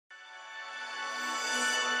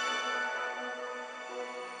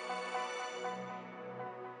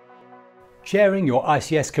Chairing your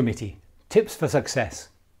ICS Committee – Tips for Success.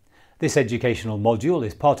 This educational module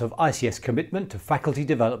is part of ICS commitment to faculty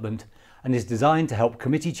development and is designed to help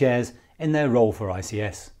committee chairs in their role for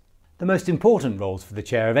ICS. The most important roles for the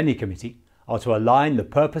chair of any committee are to align the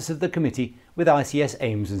purpose of the committee with ICS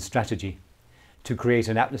aims and strategy, to create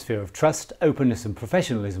an atmosphere of trust, openness and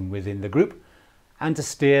professionalism within the group, and to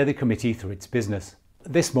steer the committee through its business.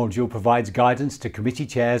 This module provides guidance to committee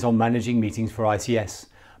chairs on managing meetings for ICS,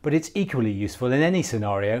 but it's equally useful in any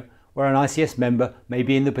scenario where an ICS member may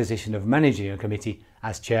be in the position of managing a committee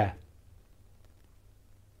as chair.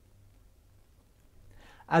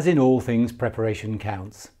 As in all things, preparation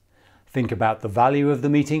counts. Think about the value of the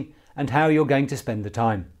meeting and how you're going to spend the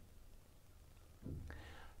time.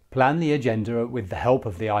 Plan the agenda with the help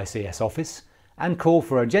of the ICS office and call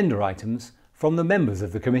for agenda items from the members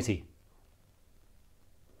of the committee.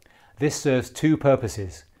 This serves two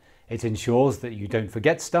purposes. It ensures that you don't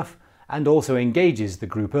forget stuff and also engages the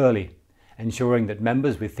group early, ensuring that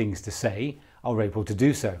members with things to say are able to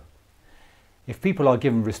do so. If people are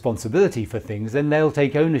given responsibility for things, then they'll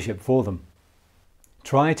take ownership for them.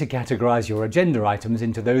 Try to categorise your agenda items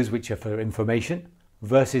into those which are for information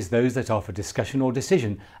versus those that are for discussion or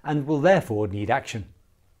decision and will therefore need action.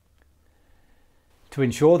 To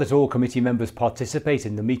ensure that all committee members participate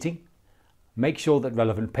in the meeting, make sure that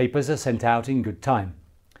relevant papers are sent out in good time.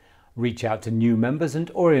 Reach out to new members and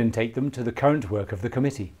orientate them to the current work of the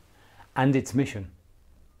committee and its mission.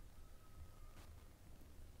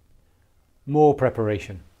 More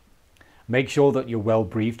preparation. Make sure that you're well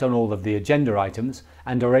briefed on all of the agenda items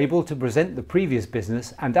and are able to present the previous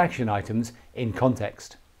business and action items in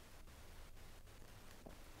context.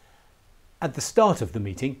 At the start of the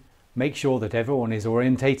meeting, make sure that everyone is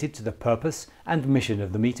orientated to the purpose and mission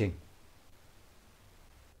of the meeting.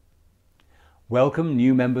 Welcome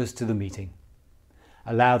new members to the meeting.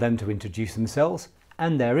 Allow them to introduce themselves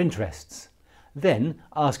and their interests. Then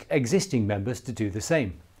ask existing members to do the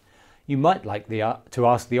same. You might like to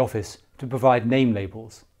ask the office to provide name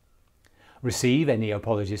labels. Receive any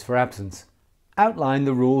apologies for absence. Outline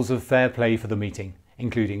the rules of fair play for the meeting,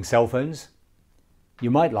 including cell phones.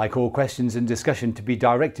 You might like all questions and discussion to be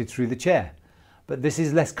directed through the chair, but this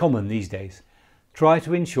is less common these days. Try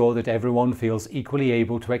to ensure that everyone feels equally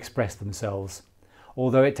able to express themselves,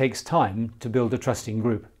 although it takes time to build a trusting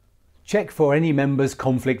group. Check for any members'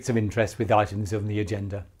 conflicts of interest with items on the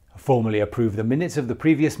agenda. Formally approve the minutes of the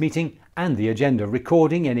previous meeting and the agenda,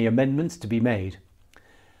 recording any amendments to be made.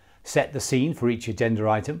 Set the scene for each agenda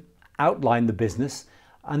item, outline the business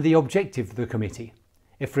and the objective of the committee.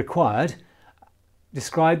 If required,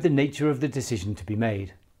 describe the nature of the decision to be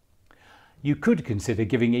made. You could consider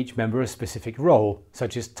giving each member a specific role,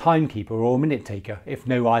 such as timekeeper or minute taker, if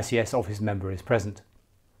no ICS office member is present.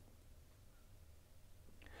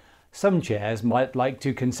 Some chairs might like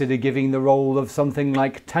to consider giving the role of something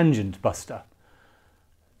like tangent buster.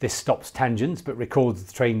 This stops tangents but records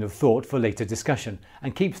the train of thought for later discussion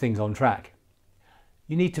and keeps things on track.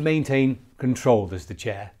 You need to maintain control as the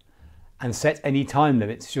chair and set any time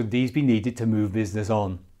limits should these be needed to move business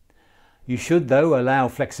on. You should, though, allow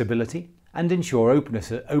flexibility and ensure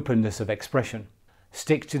openness of expression.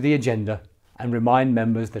 Stick to the agenda and remind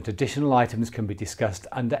members that additional items can be discussed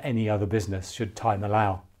under any other business should time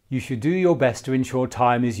allow. You should do your best to ensure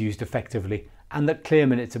time is used effectively and that clear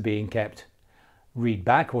minutes are being kept. Read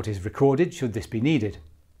back what is recorded should this be needed.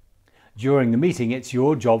 During the meeting, it's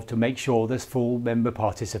your job to make sure there's full member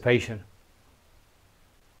participation.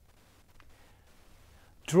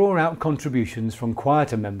 Draw out contributions from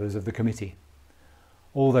quieter members of the committee.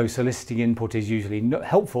 Although soliciting input is usually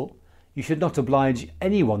helpful, you should not oblige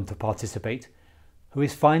anyone to participate who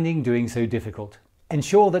is finding doing so difficult.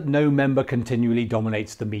 Ensure that no member continually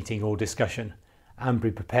dominates the meeting or discussion, and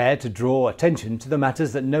be prepared to draw attention to the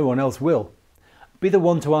matters that no one else will. Be the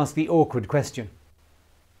one to ask the awkward question.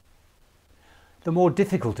 The more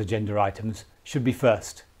difficult agenda items should be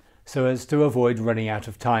first, so as to avoid running out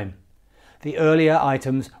of time. The earlier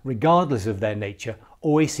items, regardless of their nature,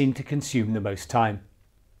 always seem to consume the most time.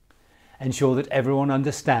 Ensure that everyone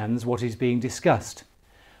understands what is being discussed,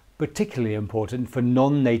 particularly important for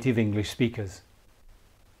non-native English speakers.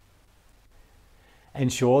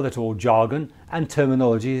 Ensure that all jargon and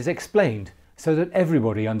terminology is explained so that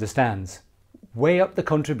everybody understands. Weigh up the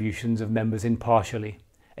contributions of members impartially.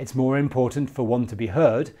 It's more important for one to be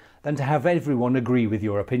heard than to have everyone agree with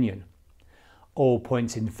your opinion. All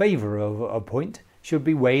points in favour of a point should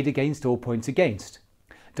be weighed against all points against.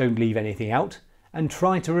 Don't leave anything out and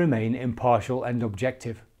try to remain impartial and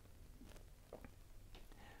objective.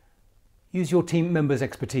 Use your team members'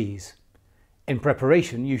 expertise. In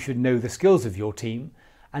preparation, you should know the skills of your team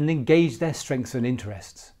and engage their strengths and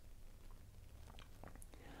interests.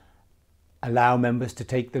 Allow members to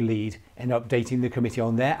take the lead in updating the committee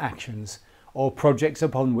on their actions or projects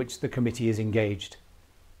upon which the committee is engaged.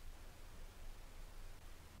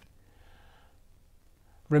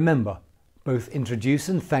 Remember, both introduce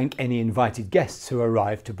and thank any invited guests who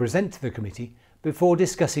arrive to present to the committee before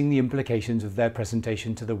discussing the implications of their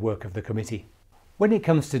presentation to the work of the committee. When it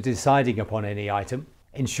comes to deciding upon any item,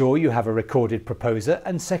 ensure you have a recorded proposer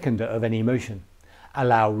and seconder of any motion.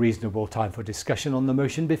 Allow reasonable time for discussion on the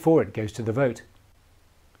motion before it goes to the vote.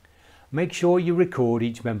 Make sure you record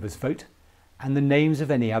each member's vote and the names of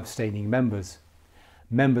any abstaining members.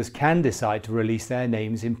 Members can decide to release their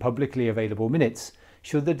names in publicly available minutes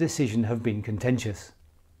should the decision have been contentious.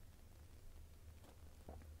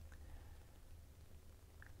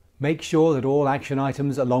 Make sure that all action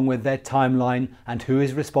items along with their timeline and who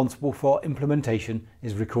is responsible for implementation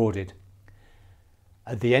is recorded.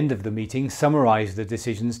 At the end of the meeting, summarise the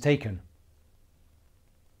decisions taken.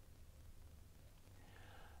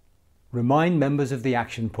 Remind members of the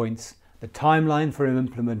action points, the timeline for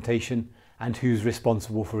implementation and who's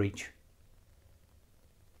responsible for each.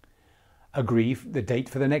 Agree the date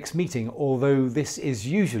for the next meeting, although this is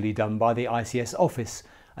usually done by the ICS office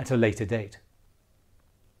at a later date.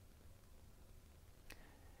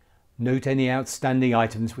 Note any outstanding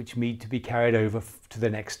items which need to be carried over to the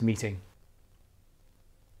next meeting.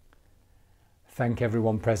 Thank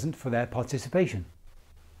everyone present for their participation.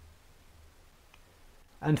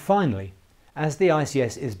 And finally, as the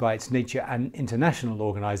ICS is by its nature an international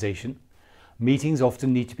organisation, meetings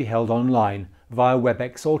often need to be held online via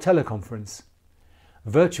WebEx or teleconference.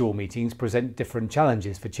 Virtual meetings present different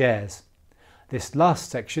challenges for chairs. This last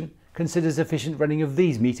section considers efficient running of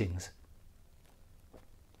these meetings.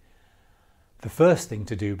 The first thing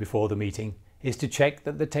to do before the meeting is to check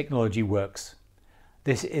that the technology works.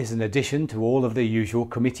 This is an addition to all of the usual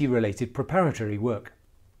committee-related preparatory work.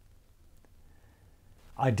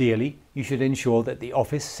 Ideally, you should ensure that the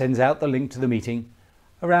office sends out the link to the meeting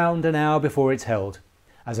around an hour before it's held,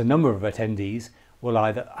 as a number of attendees will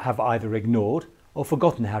have either ignored or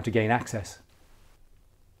forgotten how to gain access.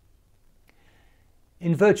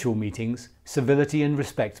 In virtual meetings, civility and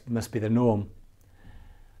respect must be the norm.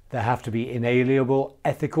 There have to be inalienable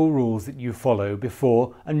ethical rules that you follow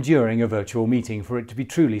before and during a virtual meeting for it to be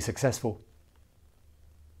truly successful.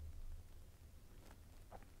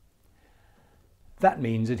 That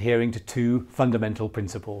means adhering to two fundamental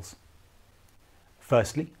principles.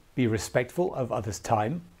 Firstly, be respectful of others'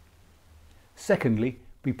 time. Secondly,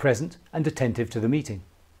 be present and attentive to the meeting.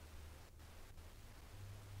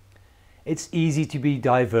 It's easy to be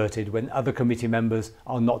diverted when other committee members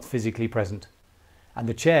are not physically present, and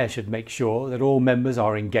the chair should make sure that all members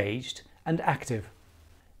are engaged and active.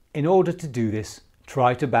 In order to do this,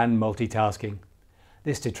 try to ban multitasking.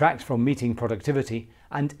 This detracts from meeting productivity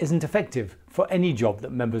and isn't effective for any job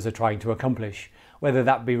that members are trying to accomplish, whether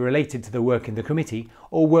that be related to the work in the committee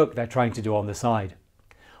or work they're trying to do on the side.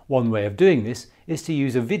 One way of doing this is to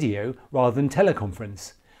use a video rather than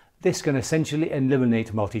teleconference. This can essentially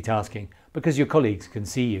eliminate multitasking because your colleagues can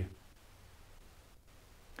see you.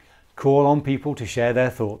 Call on people to share their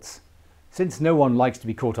thoughts. Since no one likes to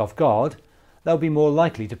be caught off guard, they'll be more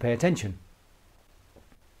likely to pay attention.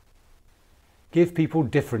 Give people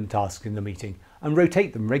different tasks in the meeting and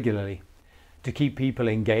rotate them regularly. To keep people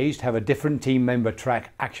engaged, have a different team member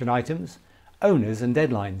track action items, owners and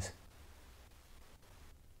deadlines.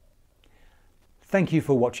 Thank you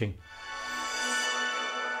for watching.